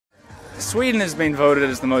Sweden has been voted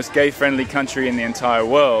as the most gay-friendly country in the entire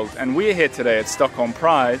world, and we're here today at Stockholm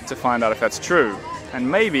Pride to find out if that's true, and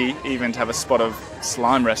maybe even to have a spot of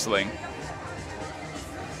slime wrestling.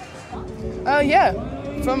 Yeah,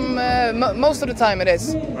 from most of the time it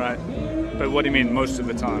is. Right, but what do you mean most of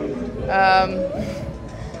the time?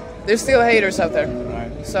 There's still haters out there.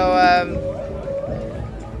 Right. So,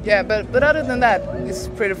 yeah, but other than that, it's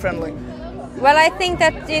pretty friendly. Well, I think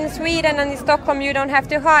that in Sweden and in Stockholm you don't have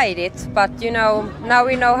to hide it, but you know, now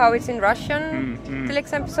we know how it's in Russian, for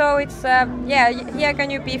example, so it's, yeah, here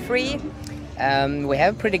can you be free? We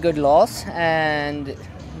have pretty good laws and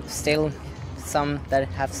still some that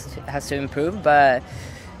has to improve, but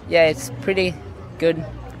yeah, it's pretty good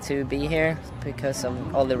to be here because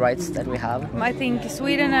of all the rights that we have. I think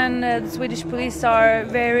Sweden and the Swedish police are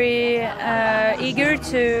very eager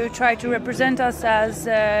to try to represent us as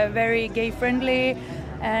very gay-friendly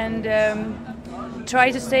and try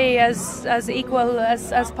to stay as equal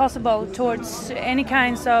as possible towards any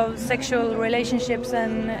kinds of sexual relationships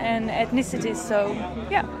and ethnicities. So,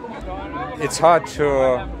 yeah. It's hard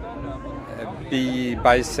to be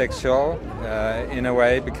bisexual in a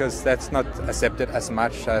way because that's not accepted as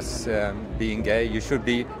much as being gay. You should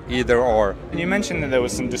be either or. You mentioned that there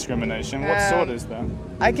was some discrimination. What sort is that?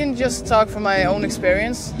 I can just talk from my own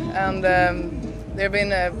experience, and there have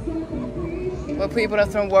been people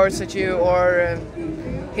have thrown words at you or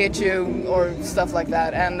hit you or stuff like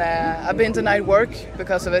that, and I've been denied work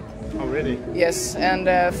because of it. Oh, really? Yes, and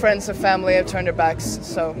friends and family have turned their backs,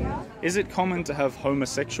 so. Is it common to have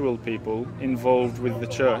homosexual people involved with the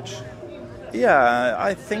church? Yeah,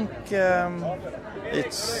 I think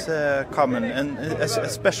it's common, and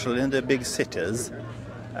especially in the big cities.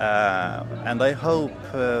 And I hope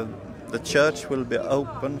the church will be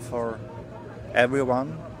open for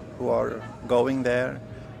everyone who are going there,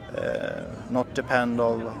 not depend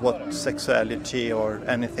on what sexuality or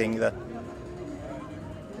anything, that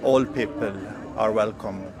all people are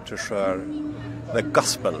welcome to share the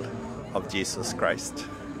gospel of Jesus Christ.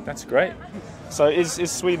 That's great. So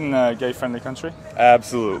is Sweden a gay-friendly country?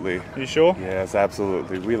 Absolutely. Are you sure? Yes,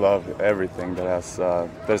 absolutely. We love everything that has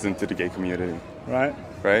into the gay community. Right.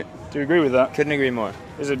 Right? Do you agree with that? Couldn't agree more.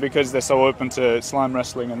 Is it because they're so open to slime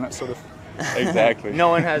wrestling and that sort of... Exactly. No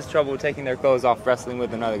one has trouble taking their clothes off wrestling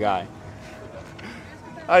with another guy.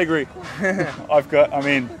 I agree. I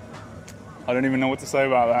don't even know what to say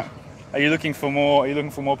about that. Are you looking for more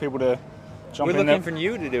people to jump in there? We're looking for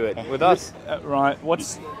you to do it with us. Right.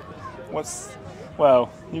 Well,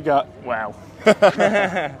 you got wow.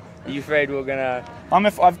 Are you afraid we're gonna?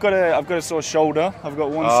 I've got a sore shoulder. I've got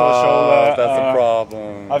one sore shoulder. That's a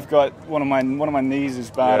problem. I've got one of my knees is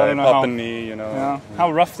bad. Yeah, I don't know up a knee, you know. Yeah.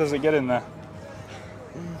 How rough does it get in there?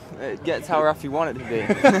 It gets how rough you want it to be.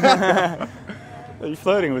 Are you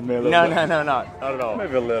flirting with me a little bit? No, not at all.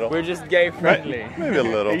 Maybe a little. We're just gay friendly. Maybe a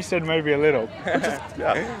little. You said maybe a little.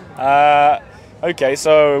 Yeah. Okay,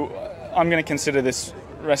 so I'm going to consider this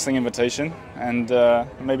wrestling invitation, and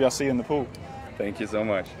maybe I'll see you in the pool. Thank you so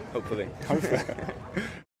much. Hopefully.